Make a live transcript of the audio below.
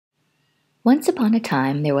Once upon a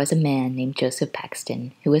time, there was a man named Joseph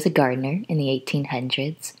Paxton who was a gardener in the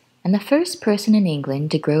 1800s and the first person in England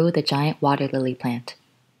to grow the giant water lily plant.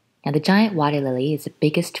 Now, the giant water lily is the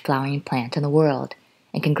biggest flowering plant in the world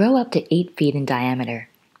and can grow up to 8 feet in diameter.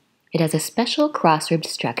 It has a special cross-ribbed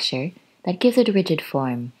structure that gives it a rigid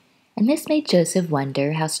form, and this made Joseph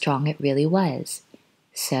wonder how strong it really was.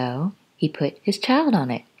 So, he put his child on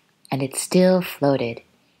it, and it still floated.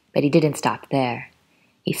 But he didn't stop there.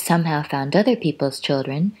 He somehow found other people's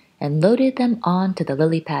children and loaded them onto the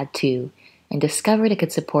lily pad too, and discovered it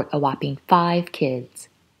could support a whopping 5 kids.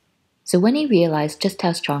 So when he realized just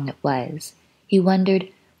how strong it was, he wondered,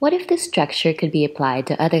 what if this structure could be applied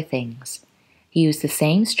to other things? He used the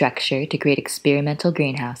same structure to create experimental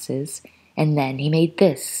greenhouses, and then he made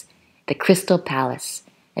this, the Crystal Palace,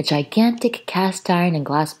 a gigantic cast iron and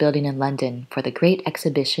glass building in London for the Great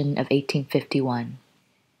Exhibition of 1851.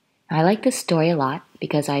 I like this story a lot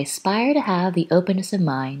because I aspire to have the openness of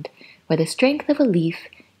mind where the strength of a leaf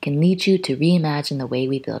can lead you to reimagine the way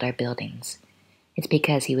we build our buildings. It's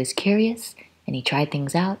because he was curious and he tried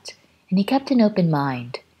things out and he kept an open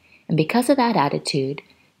mind. And because of that attitude,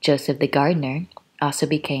 Joseph the gardener also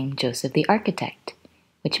became Joseph the architect,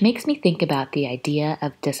 which makes me think about the idea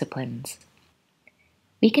of disciplines.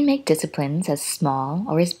 We can make disciplines as small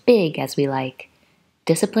or as big as we like.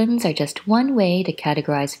 Disciplines are just one way to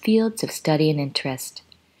categorize fields of study and interest.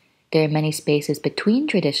 There are many spaces between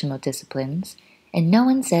traditional disciplines, and no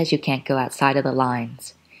one says you can't go outside of the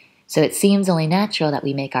lines. So it seems only natural that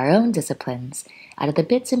we make our own disciplines out of the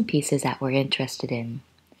bits and pieces that we're interested in.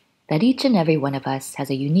 That each and every one of us has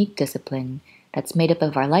a unique discipline that's made up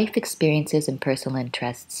of our life experiences and personal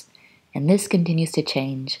interests, and this continues to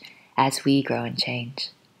change as we grow and change.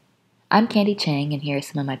 I'm Chang, and here are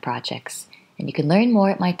some of my projects. And you can learn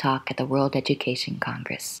more at my talk at the World Education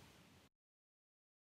Congress.